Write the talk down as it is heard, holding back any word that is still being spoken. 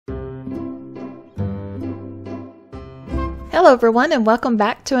Hello everyone and welcome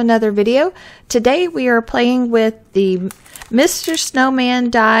back to another video. Today we are playing with the Mr. Snowman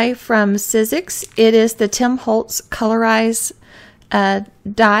die from Sizzix. It is the Tim Holtz Colorize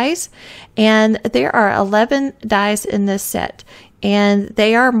dies, and there are 11 dies in this set, and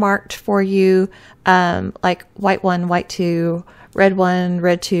they are marked for you like white 1, white 2, red 1,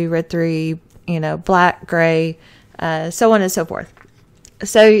 red 2, red 3, you know, black, gray, so on and so forth.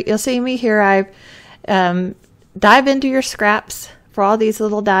 So you'll see me here. I've dive into your scraps for all these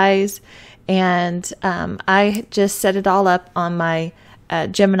little dies, and I just set it all up on my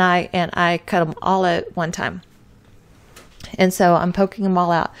Gemini, and I cut them all at one time, and so I'm poking them all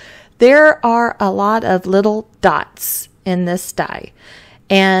out. There are a lot of little dots in this die,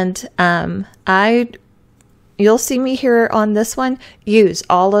 and you'll see me here on this one use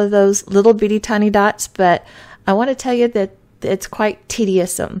all of those little bitty tiny dots, but I want to tell you that it's quite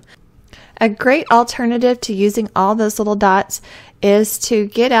tedious-some. A great alternative to using all those little dots is to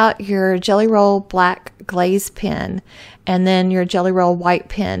get out your Jelly Roll black glaze pen and then your Jelly Roll white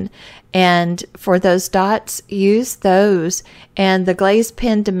pen. And for those dots, use those. And the glaze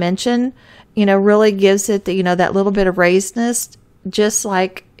pen dimension, you know, really gives it the, you know, that little bit of raisedness, just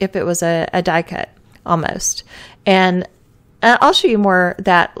like if it was a die cut almost. And I'll show you more of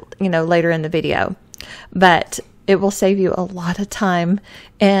that, you know, later in the video. But it will save you a lot of time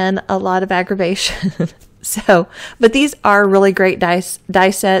and a lot of aggravation. But these are really great die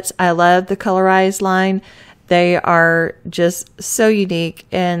sets. I love the Colorize line. They are just so unique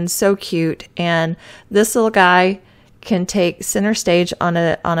and so cute. And this little guy can take center stage on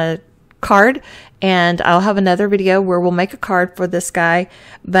a card. And I'll have another video where we'll make a card for this guy.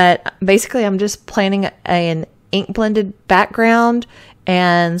 But basically, I'm just planning an ink blended background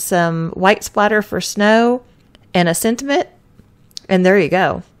and some white splatter for snow and a sentiment, and there you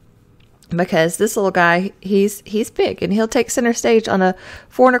go. Because this little guy, he's big, and he'll take center stage on a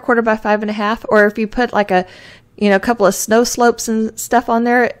 4 1/4 by 5 1/2. Or if you put like a, you know, a couple of snow slopes and stuff on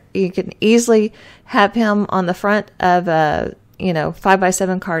there, you can easily have him on the front of a, you know, 5 by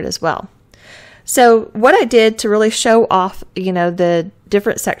 7 card as well. So what I did to really show off, you know, the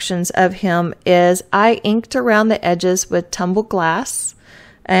different sections of him is I inked around the edges with tumbled glass.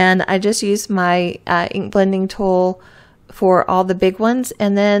 And I just used my ink blending tool for all the big ones.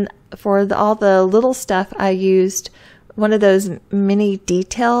 And then for all the little stuff, I used one of those mini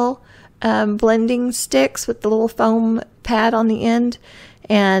detail blending sticks with the little foam pad on the end.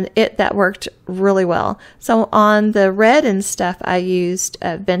 And that worked really well. So on the red and stuff, I used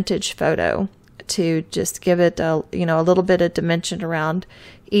a vintage photo to just give it a, you know, a little bit of dimension around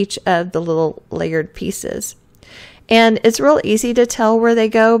each of the little layered pieces. And it's real easy to tell where they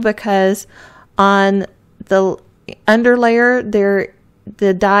go because on the underlayer,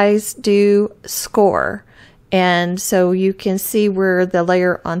 the dies do score. And so you can see where the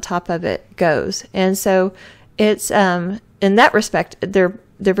layer on top of it goes. And so it's, in that respect, they're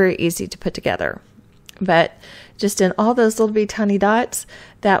very easy to put together. But just in all those little bitty tiny dots,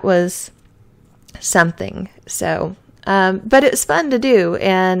 that was something. So, but it's fun to do.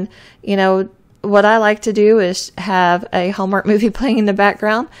 And, you know, what I like to do is have a Hallmark movie playing in the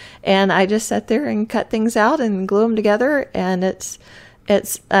background, and I just sit there and cut things out and glue them together, and it's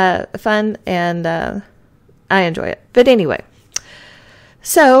fun, and I enjoy it. But anyway,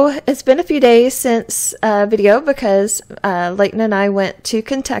 so it's been a few days since video because Leighton and I went to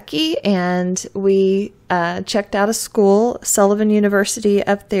Kentucky, and we checked out a school, Sullivan University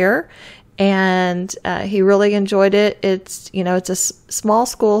up there. And he really enjoyed it. It's, you know, it's a small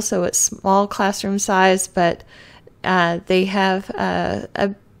school, so it's small classroom size, but they have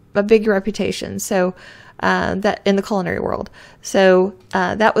a big reputation. So that in the culinary world, so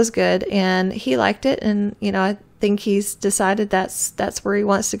that was good, and he liked it. And you know, I think he's decided that's where he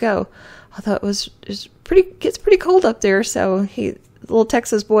wants to go. Although it gets pretty cold up there, so the little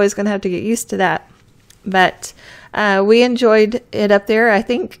Texas boy is going to have to get used to that. But we enjoyed it up there. I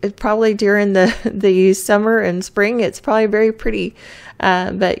think probably during the summer and spring, it's probably very pretty.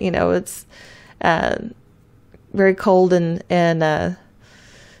 But you know, it's very cold and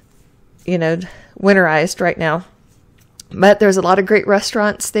you know, winterized right now. But there's a lot of great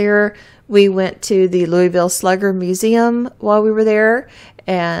restaurants there. We went to the Louisville Slugger Museum while we were there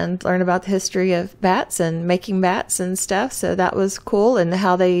and learned about the history of bats and making bats and stuff. So that was cool, and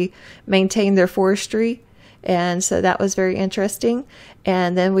how they maintain their forestry. And so that was very interesting.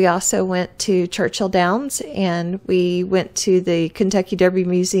 And then we also went to Churchill Downs, and we went to the Kentucky Derby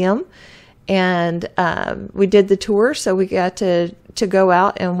Museum, and we did the tour. So we got to go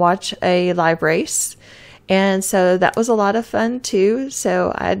out and watch a live race. And so that was a lot of fun too.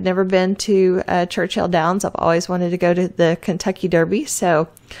 So I'd never been to Churchill Downs. I've always wanted to go to the Kentucky Derby. So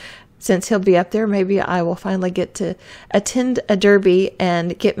since he'll be up there, maybe I will finally get to attend a derby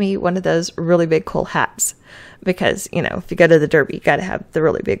and get me one of those really big cool hats. Because, you know, if you go to the derby, you got to have the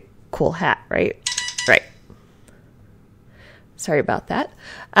really big cool hat, right? Right. Sorry about that.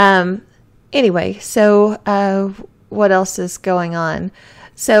 Anyway, so what else is going on?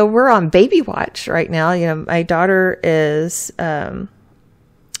 So we're on baby watch right now. You know, my daughter is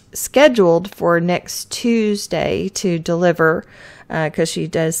scheduled for next Tuesday to deliver because she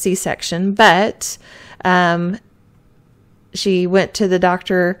does C-section, but she went to the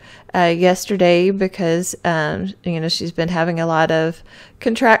doctor yesterday because, you know, she's been having a lot of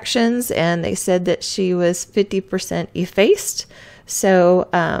contractions, and they said that she was 50% effaced. So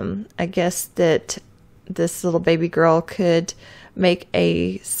I guess that this little baby girl could make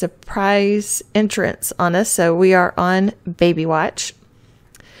a surprise entrance on us. So we are on baby watch.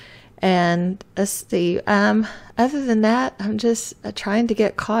 And let's see, other than that, I'm just trying to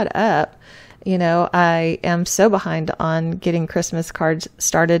get caught up. You know, I am so behind on getting Christmas cards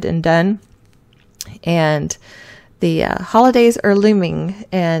started and done. And the holidays are looming.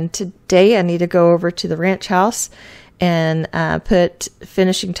 And today I need to go over to the ranch house and put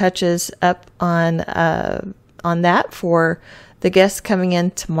finishing touches up on that for the guests coming in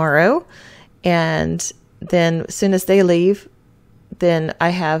tomorrow. And then as soon as they leave, then I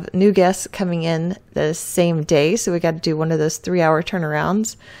have new guests coming in the same day. So we got to do one of those 3-hour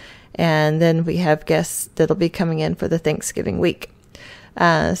turnarounds. And then we have guests that'll be coming in for the Thanksgiving week.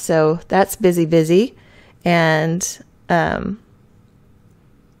 So that's busy. And it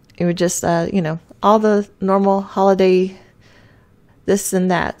would just, you know, all the normal holiday this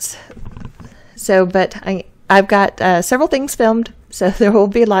and that. So, but I've got several things filmed, so there will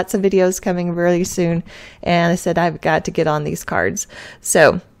be lots of videos coming really soon. And I said I've got to get on these cards.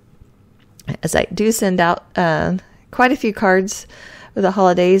 So as I do send out quite a few cards for the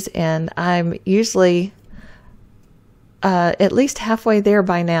holidays, and I'm usually at least halfway there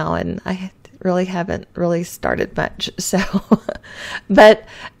by now, and I really haven't really started much. So, but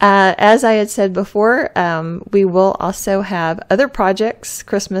as I had said before, we will also have other projects,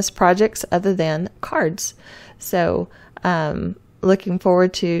 Christmas projects, other than cards. So looking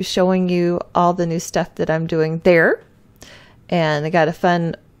forward to showing you all the new stuff that I'm doing there. And I got a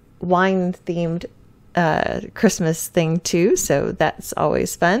fun wine themed Christmas thing too, so that's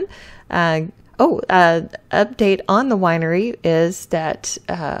always fun. Update on the winery is that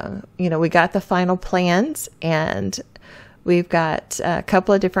you know, we got the final plans, and we've got a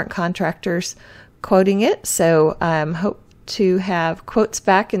couple of different contractors quoting it. So hope to have quotes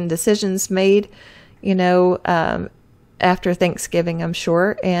back and decisions made, you know, after Thanksgiving, I'm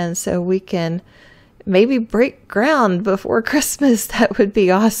sure, and so we can maybe break ground before Christmas. That would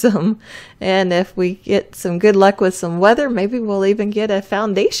be awesome. And if we get some good luck with some weather, maybe we'll even get a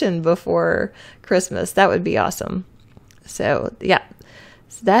foundation before Christmas. That would be awesome. So yeah,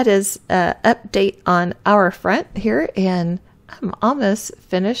 so that is an update on our front here. And I'm almost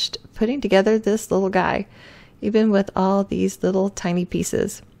finished putting together this little guy, even with all these little tiny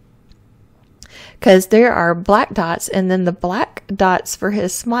pieces. Because there are black dots, and then the black dots for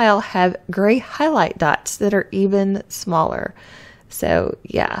his smile have gray highlight dots that are even smaller. So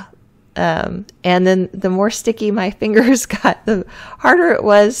yeah, and then the more sticky my fingers got, the harder it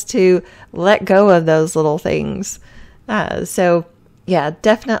was to let go of those little things. So yeah,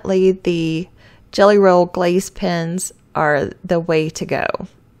 definitely the Jelly Roll glaze pens are the way to go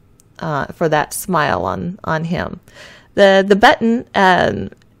for that smile on him. The button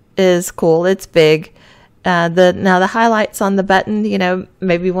is cool. It's big. Now the highlights on the button, you know,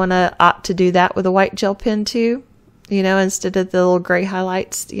 maybe want to opt to do that with a white gel pen too, you know, instead of the little gray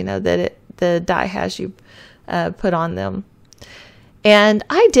highlights, you know, that the die has you put on them. And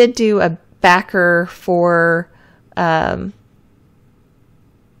I did do a backer for some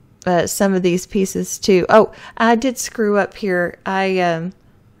of these pieces too. Oh, I did screw up here. I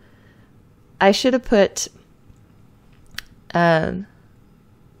should have put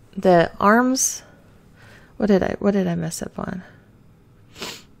the arms. What did I mess up on?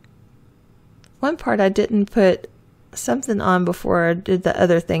 One part I didn't put something on before I did the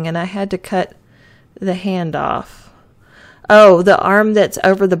other thing, and I had to cut the hand off. Oh, the arm that's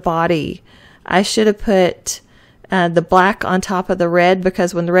over the body. I should have put the black on top of the red,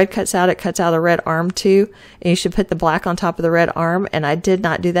 because when the red cuts out, it cuts out a red arm too. And you should put the black on top of the red arm. And I did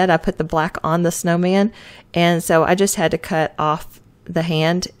not do that. I put the black on the snowman. And so I just had to cut off the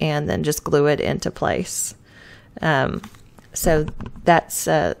hand and then just glue it into place. So that's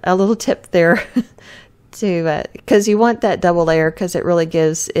a little tip there because you want that double layer, because it really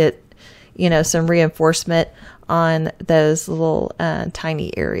gives it, you know, some reinforcement on those little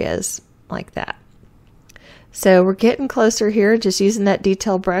tiny areas like that. So we're getting closer here, just using that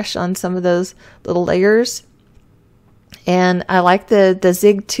detail brush on some of those little layers. And I like the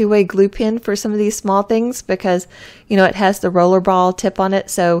Zig two-way glue pen for some of these small things because, you know, it has the roller ball tip on it,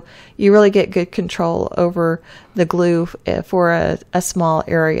 so you really get good control over the glue for a small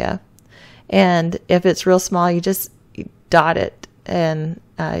area. And if it's real small, you just dot it and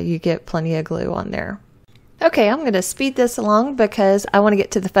you get plenty of glue on there. Okay, I'm going to speed this along because I want to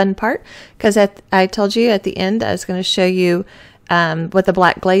get to the fun part, because I told you at the end I was going to show you what the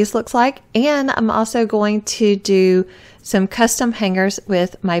black glaze looks like, and I'm also going to do some custom hangers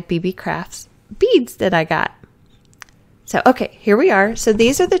with my Beebeecraft beads that I got. So okay, here we are. So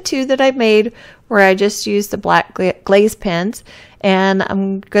these are the two that I made where I just used the black glaze pens, and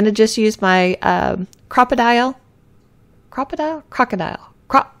I'm going to just use my crocodile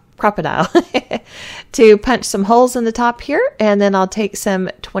to punch some holes in the top here, and then I'll take some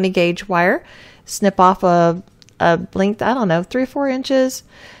 20 gauge wire, snip off a length, I don't know, 3 or 4 inches.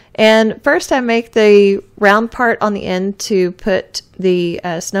 And first I make the round part on the end to put the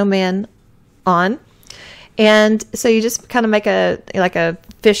snowman on. And so you just kind of make like a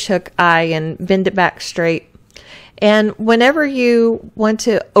fish hook eye and bend it back straight. And whenever you want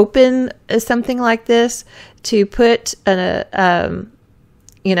to open something like this, to put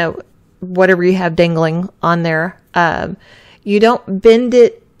you know, whatever you have dangling on there, you don't bend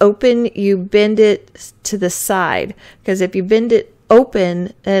it open, you bend it to the side, because if you bend it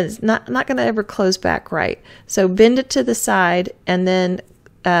open, it's not going to ever close back right. So bend it to the side and then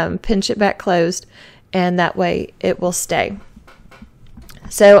pinch it back closed, and that way it will stay.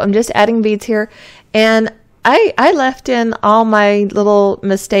 So I'm just adding beads here, and I left in all my little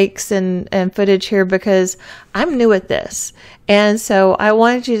mistakes and footage here because I'm new at this. And so I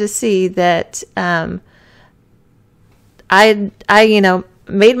wanted you to see that I you know,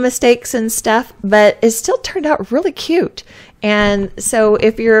 made mistakes and stuff, but it still turned out really cute. And so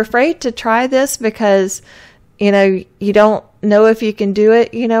if you're afraid to try this because, you know, you don't know if you can do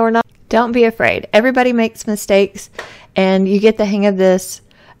it, you know, or not, don't be afraid. Everybody makes mistakes, and you get the hang of this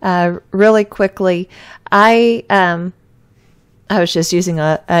really quickly. I was just using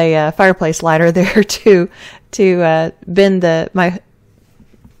a fireplace lighter there to bend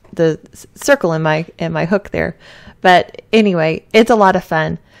the circle in my hook there. But anyway, it's a lot of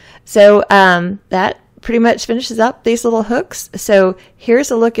fun. So that pretty much finishes up these little hooks. So here's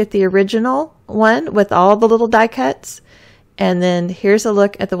a look at the original one with all the little die cuts, and then here's a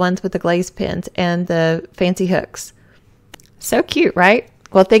look at the ones with the glaze pins and the fancy hooks. So cute, right?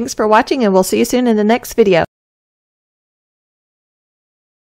 Well, thanks for watching, and we'll see you soon in the next video.